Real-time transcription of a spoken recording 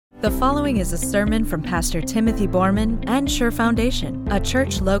The following is a sermon from Pastor Timothy Borman and Sure Foundation, a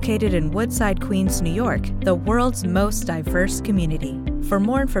church located in Woodside, Queens, New York, the world's most diverse community. For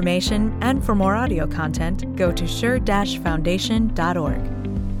more information and for more audio content, go to sure-foundation.org.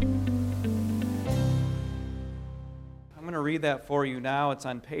 I'm going to read that for you now. It's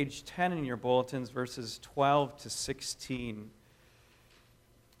on page 10 in your bulletins, verses 12 to 16.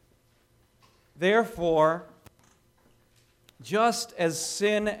 Therefore, just as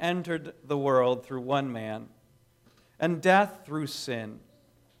sin entered the world through one man, and death through sin,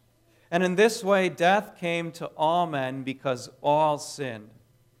 and in this way death came to all men because all sinned.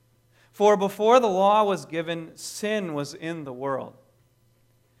 For before the law was given, sin was in the world.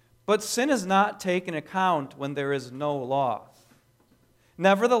 But sin is not taken account when there is no law.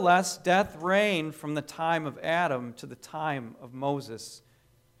 Nevertheless, death reigned from the time of Adam to the time of Moses,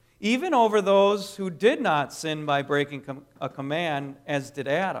 even over those who did not sin by breaking a command, as did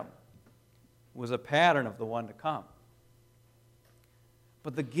Adam, who was a pattern of the one to come.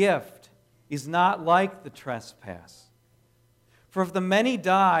 But the gift is not like the trespass. For if the many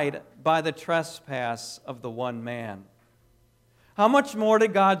died by the trespass of the one man, how much more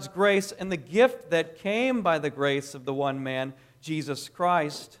did God's grace and the gift that came by the grace of the one man, Jesus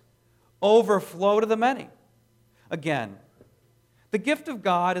Christ, overflow to the many? Again, the gift of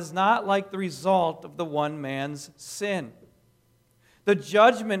God is not like the result of the one man's sin. The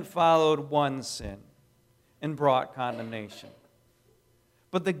judgment followed one sin and brought condemnation.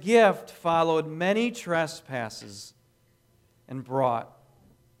 But the gift followed many trespasses and brought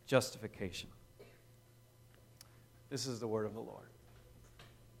justification. This is the word of the Lord.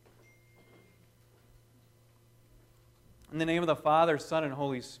 In the name of the Father, Son, and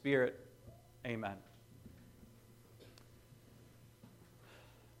Holy Spirit, amen.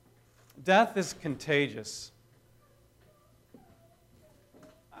 Death is contagious.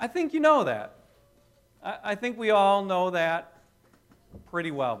 I think you know that. I think we all know that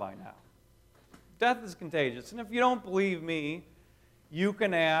pretty well by now. Death is contagious. And if you don't believe me, you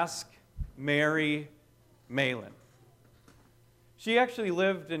can ask Mary Malin. She actually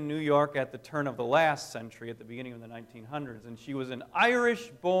lived in New York at the turn of the last century, at the beginning of the 1900s, and she was an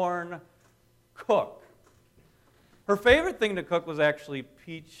Irish-born cook. Her favorite thing to cook was actually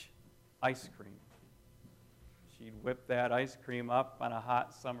peach ice cream. She'd whip that ice cream up on a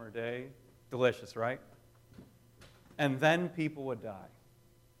hot summer day. Delicious, right? And then people would die.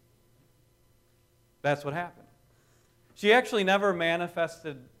 That's what happened. She actually never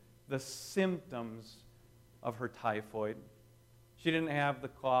manifested the symptoms of her typhoid. She didn't have the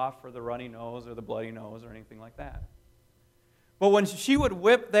cough or the runny nose or the bloody nose or anything like that. But when she would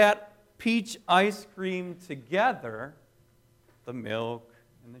whip that peach ice cream together, the milk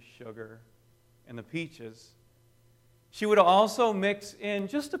and the sugar and the peaches, she would also mix in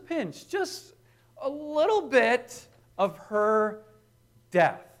just a pinch, just a little bit of her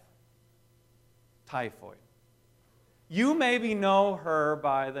death, typhoid. You maybe know her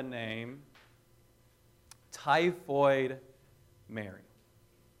by the name Typhoid Mary.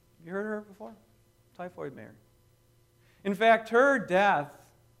 You heard of her before? Typhoid Mary. In fact, her death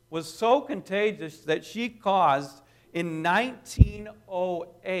was so contagious that she caused, in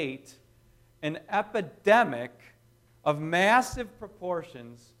 1908, an epidemic of massive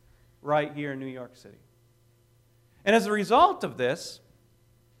proportions right here in New York City. And as a result of this,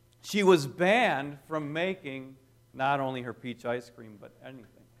 she was banned from making not only her peach ice cream, but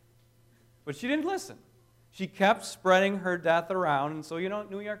anything. But she didn't listen. She kept spreading her death around, and so you know what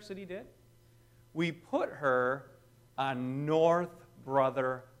New York City did? We put her on North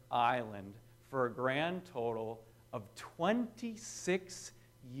Brother Island for a grand total of 26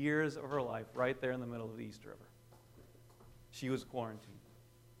 years of her life, right there in the middle of the East River. She was quarantined.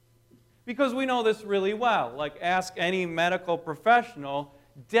 Because we know this really well. Like, ask any medical professional,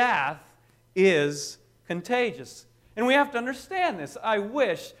 death is contagious. And we have to understand this.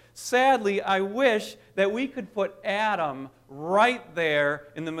 Sadly, I wish that we could put Adam right there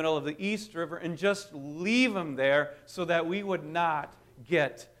in the middle of the East River and just leave him there so that we would not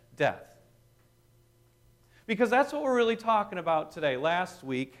get death. Because that's what we're really talking about today. Last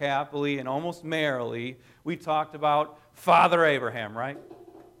week, happily and almost merrily, we talked about Father Abraham, right?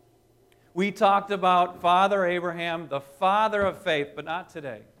 We talked about Father Abraham, the father of faith, but not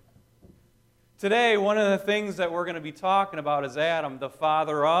today. Today, one of the things that we're going to be talking about is Adam, the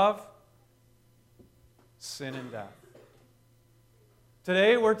father of sin and death.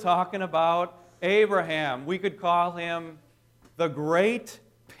 Today, we're talking about Abraham. We could call him the great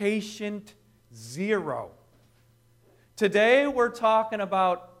patient zero. Today, we're talking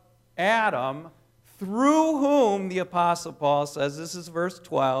about Adam, through whom, the Apostle Paul says, this is verse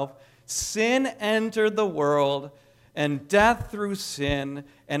 12, sin entered the world, and death through sin,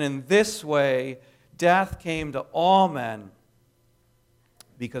 and in this way death came to all men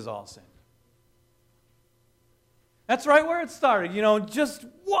because all sinned. That's right where it started. Just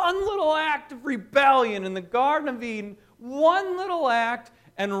one little act of rebellion in the Garden of Eden, one little act,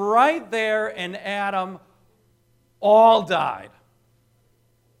 and right there in Adam, all died.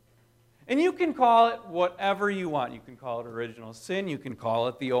 And you can call it whatever you want. You can call it original sin. You can call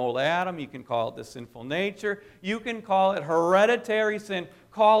it the old Adam. You can call it the sinful nature. You can call it hereditary sin.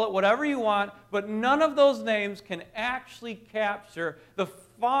 Call it whatever you want, but none of those names can actually capture the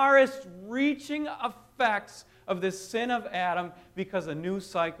farthest reaching effects of this sin of Adam, because a new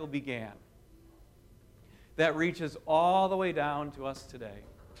cycle began that reaches all the way down to us today.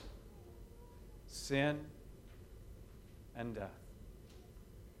 Sin and death.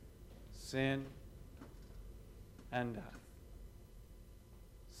 Sin and death.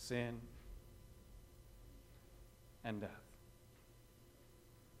 Sin and death.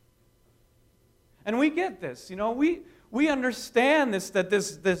 And we get this, we understand this, that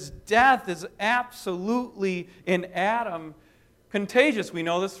this death is absolutely in Adam contagious. We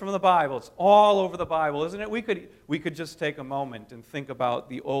know this from the Bible. It's all over the Bible, isn't it? We could just take a moment and think about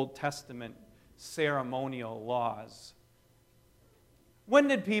the Old Testament ceremonial laws. When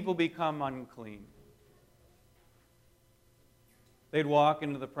did people become unclean? They'd walk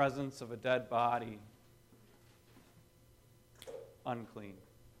into the presence of a dead body, unclean.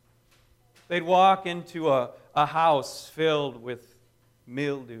 They'd walk into a house filled with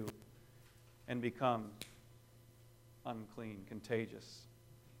mildew and become unclean, contagious.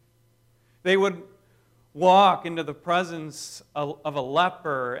 They would walk into the presence of a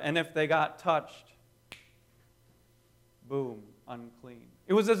leper, and if they got touched, boom, unclean.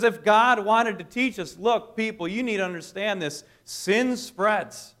 It was as if God wanted to teach us, look, people, you need to understand this. Sin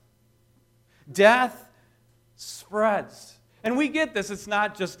spreads. Death spreads. And we get this. It's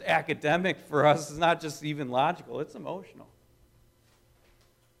not just academic for us. It's not just even logical. It's emotional.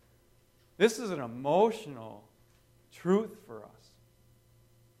 This is an emotional truth for us.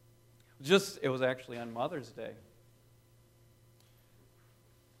 It was actually on Mother's Day.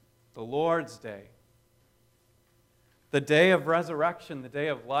 The Lord's Day. The day of resurrection, the day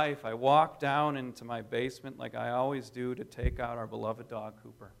of life. I walked down into my basement like I always do to take out our beloved dog,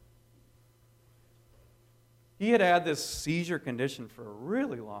 Cooper. He had this seizure condition for a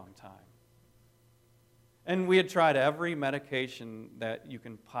really long time. And we had tried every medication that you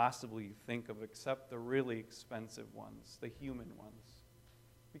can possibly think of except the really expensive ones, the human ones,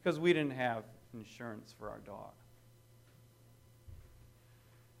 because we didn't have insurance for our dog.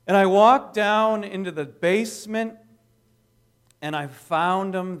 And I walked down into the basement, and I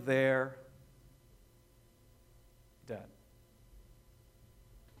found him there, dead.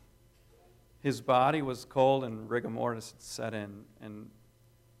 His body was cold and rigor mortis had set in. And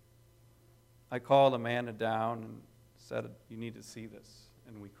I called Amanda down and said, you need to see this.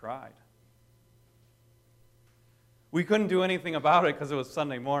 And we cried. We couldn't do anything about it because it was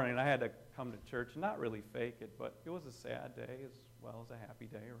Sunday morning and I had to come to church and not really fake it, but it was a sad day as well as a happy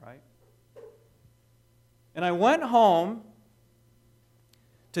day, right? And I went home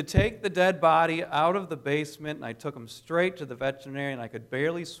to take the dead body out of the basement, and I took him straight to the veterinarian. I could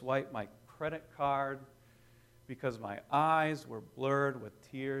barely swipe my credit card because my eyes were blurred with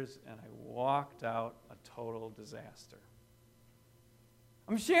tears, and I walked out a total disaster.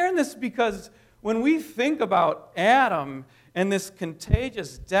 I'm sharing this because when we think about Adam and this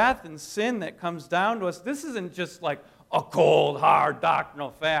contagious death and sin that comes down to us, this isn't just like a cold, hard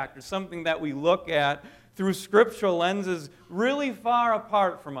doctrinal fact or something that we look at through scriptural lenses really far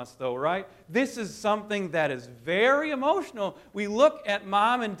apart from us, though, right? This is something that is very emotional. We look at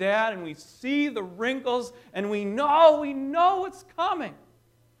mom and dad and we see the wrinkles and we know it's coming.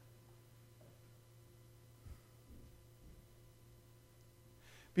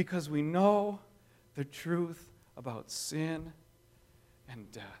 Because we know the truth about sin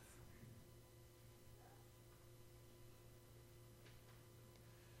and death.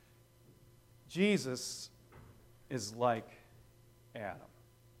 Jesus is like Adam.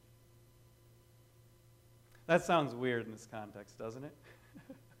 That sounds weird in this context, doesn't it?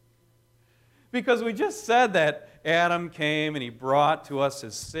 Because we just said that Adam came and he brought to us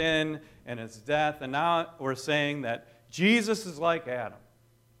his sin and his death, and now we're saying that Jesus is like Adam.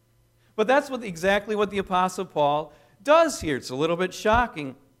 But that's exactly what the Apostle Paul does here. It's a little bit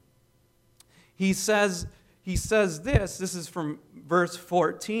shocking. He says this is from verse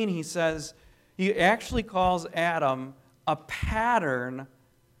 14. He actually calls Adam a pattern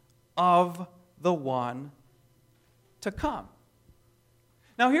of the one to come.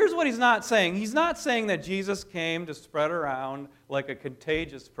 Now, here's what he's not saying. He's not saying that Jesus came to spread around like a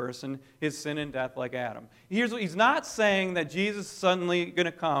contagious person his sin and death like Adam. He's not saying that Jesus is suddenly going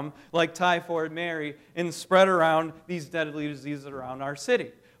to come like typhoid Mary and spread around these deadly diseases around our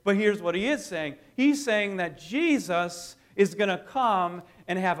city. But here's what he is saying. He's saying that Jesus is going to come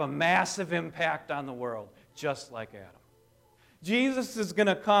and have a massive impact on the world, just like Adam. Jesus is going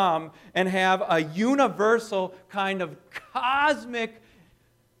to come and have a universal kind of cosmic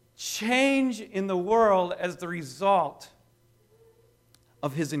change in the world as the result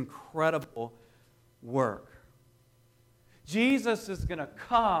of his incredible work. Jesus is going to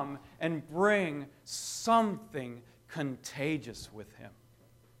come and bring something contagious with him.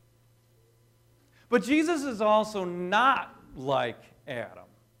 But Jesus is also not like Adam.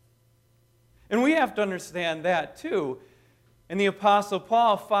 And we have to understand that too. And the Apostle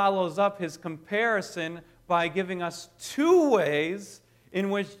Paul follows up his comparison by giving us two ways in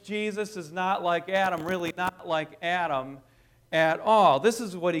which Jesus is not like Adam, really not like Adam at all. This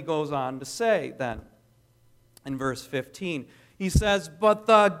is what he goes on to say then in verse 15. He says, "But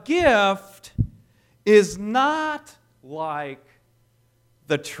the gift is not like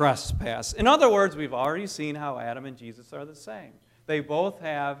the trespass." In other words, we've already seen how Adam and Jesus are the same. They both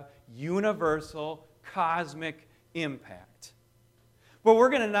have universal cosmic impact. But we're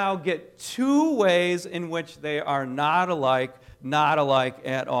going to now get two ways in which they are not alike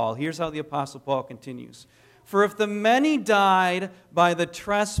at all. Here's how the Apostle Paul continues. "For if the many died by the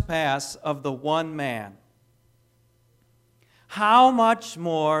trespass of the one man, how much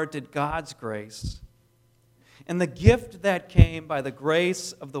more did God's grace and the gift that came by the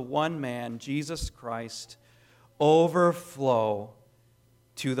grace of the one man, Jesus Christ, overflow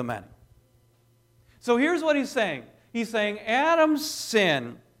to the many?" So here's what he's saying. He's saying Adam's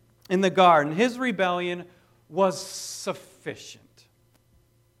sin in the garden, his rebellion, was sufficient.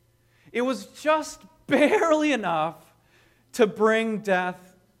 It was just barely enough to bring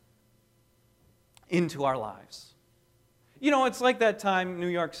death into our lives. You know, it's like that time New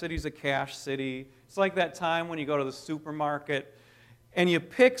York City's a cash city. It's like that time when you go to the supermarket and you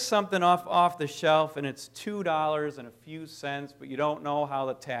pick something off the shelf and it's $2 and a few cents, but you don't know how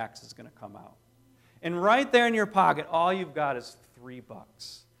the tax is going to come out. And right there in your pocket, all you've got is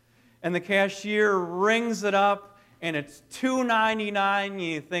 $3. And the cashier rings it up and it's $2.99, and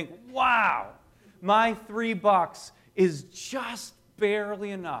you think, wow, my $3 is just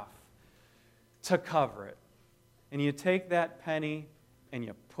barely enough to cover it. And you take that penny and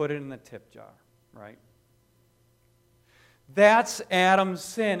you put it in the tip jar, right? That's Adam's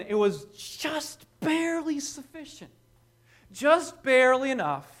sin. It was just barely sufficient, just barely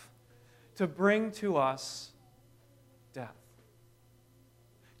enough to bring to us death.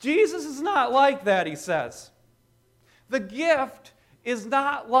 Jesus is not like that, he says. The gift is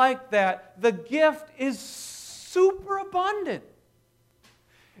not like that. The gift is super abundant.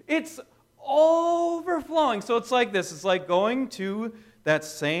 It's overflowing. So it's like this. It's like going to that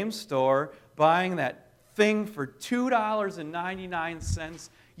same store, buying that thing for $2.99.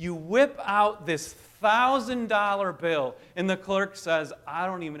 You whip out this $1,000 bill, and the clerk says, "I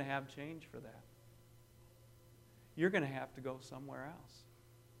don't even have change for that." You're going to have to go somewhere else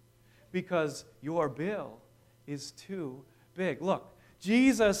because your bill is too big. Look,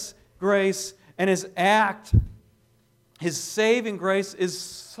 Jesus' grace and his act, his saving grace, is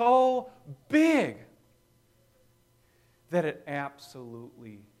so big that it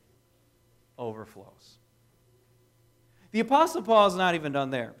absolutely overflows. The Apostle Paul is not even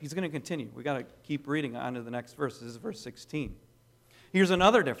done there. He's going to continue. We've got to keep reading on to the next verse. This is verse 16. Here's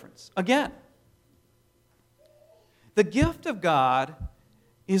another difference. Again, the gift of God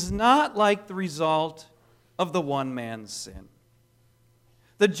is not like the result of the one man's sin.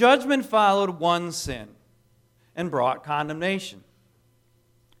 The judgment followed one sin and brought condemnation.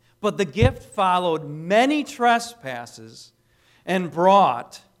 But the gift followed many trespasses and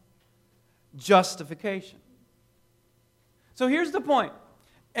brought justification. So here's the point.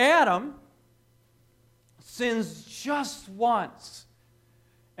 Adam sins just once,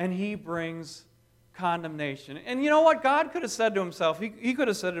 and he brings condemnation. And you know what? God could have said to himself, he could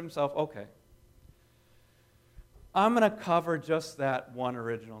have said to himself, okay, I'm going to cover just that one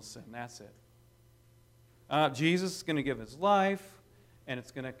original sin. That's it. Jesus is going to give his life, and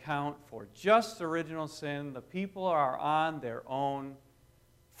it's going to count for just original sin. The people are on their own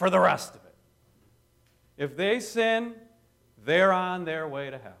for the rest of it. If they sin, they're on their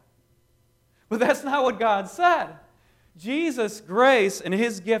way to hell. But that's not what God said. Jesus' grace and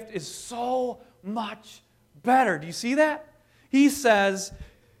his gift is so much better. Do you see that? He says,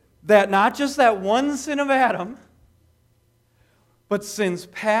 that not just that one sin of Adam, but sins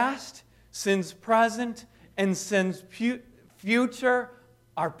past, sins present, and sins future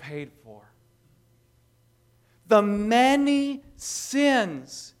are paid for. The many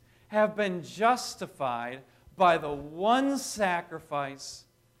sins have been justified by the one sacrifice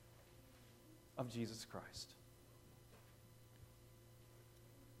of Jesus Christ.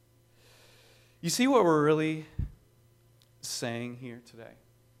 You see what we're really saying here today?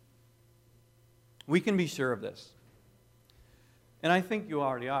 We can be sure of this. And I think you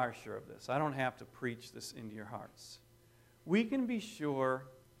already are sure of this. I don't have to preach this into your hearts. We can be sure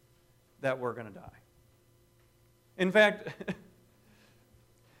that we're going to die. In fact,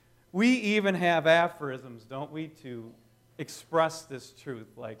 we even have aphorisms, don't we, to express this truth.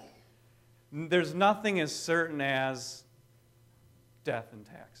 Like, there's nothing as certain as death and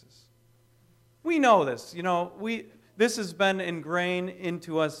taxes. We know this. This has been ingrained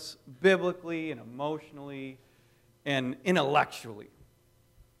into us biblically and emotionally and intellectually.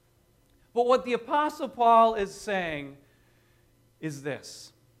 But what the Apostle Paul is saying is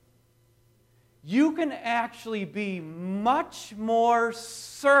this: you can actually be much more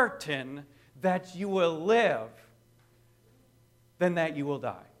certain that you will live than that you will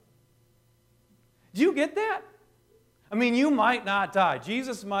die. Do you get that? I mean, you might not die.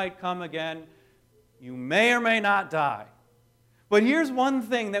 Jesus might come again. You may or may not die. But here's one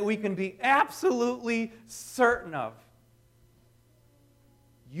thing that we can be absolutely certain of.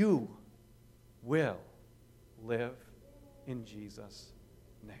 You will live in Jesus'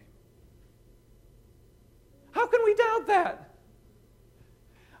 name. How can we doubt that?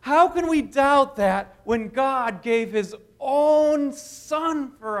 How can we doubt that when God gave His own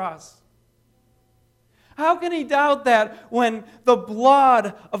Son for us? How can he doubt that when the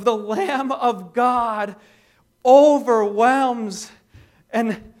blood of the Lamb of God overwhelms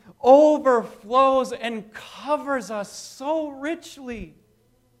and overflows and covers us so richly?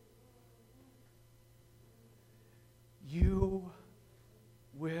 You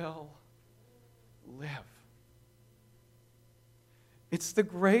will live. It's the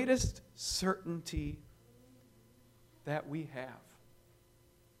greatest certainty that we have.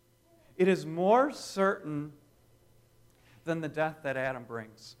 It is more certain than the death that Adam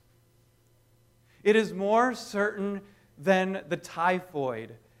brings. It is more certain than the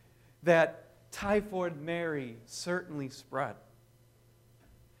typhoid that typhoid Mary certainly spread.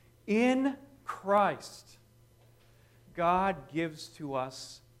 In Christ, God gives to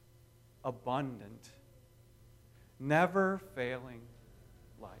us abundant, never failing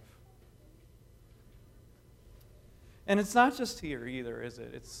life. And it's not just here either, is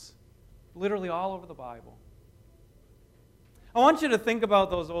it? It's literally all over the Bible. I want you to think about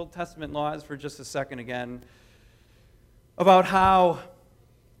those Old Testament laws for just a second again, about how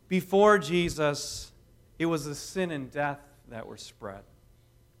before Jesus, it was the sin and death that were spread.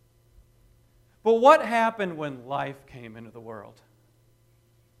 But what happened when life came into the world?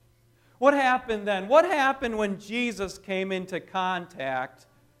 What happened then? What happened when Jesus came into contact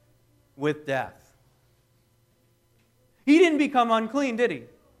with death? He didn't become unclean, did he?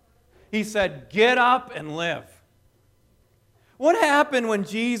 He said, "Get up and live." What happened when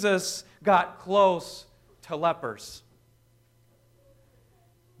Jesus got close to lepers?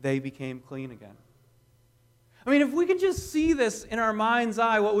 They became clean again. I mean, if we can just see this in our mind's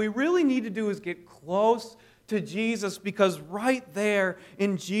eye, what we really need to do is get close to Jesus, because right there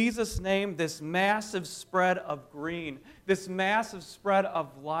in Jesus' name, this massive spread of green, this massive spread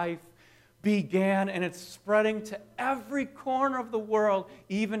of life began, and it's spreading to every corner of the world,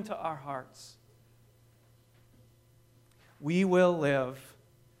 even to our hearts. We will live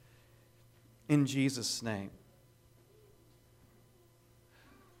in Jesus' name.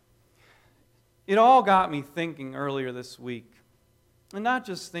 It all got me thinking earlier this week, and not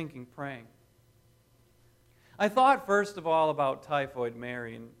just thinking, praying. I thought first of all about Typhoid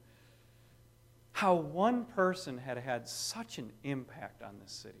Mary and how one person had had such an impact on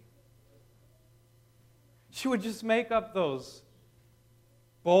this city. She would just make up those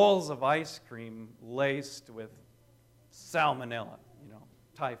bowls of ice cream laced with salmonella,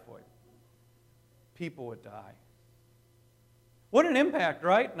 typhoid. People would die. What an impact,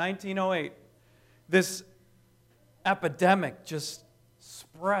 right? 1908. This epidemic just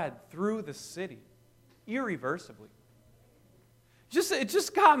spread through the city irreversibly. It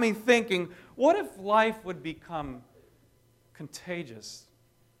just got me thinking, what if life would become contagious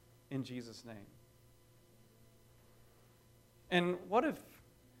in Jesus' name? And what if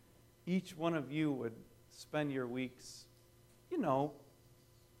each one of you would spend your weeks,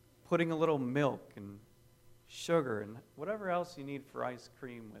 putting a little milk and sugar and whatever else you need for ice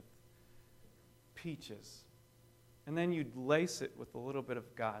cream with peaches, and then you'd lace it with a little bit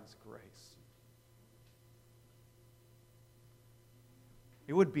of God's grace.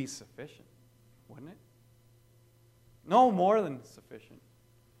 It would be sufficient, wouldn't it? No more than sufficient.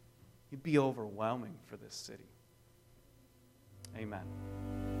 It'd be overwhelming for this city.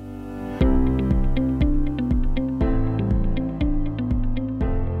 Amen.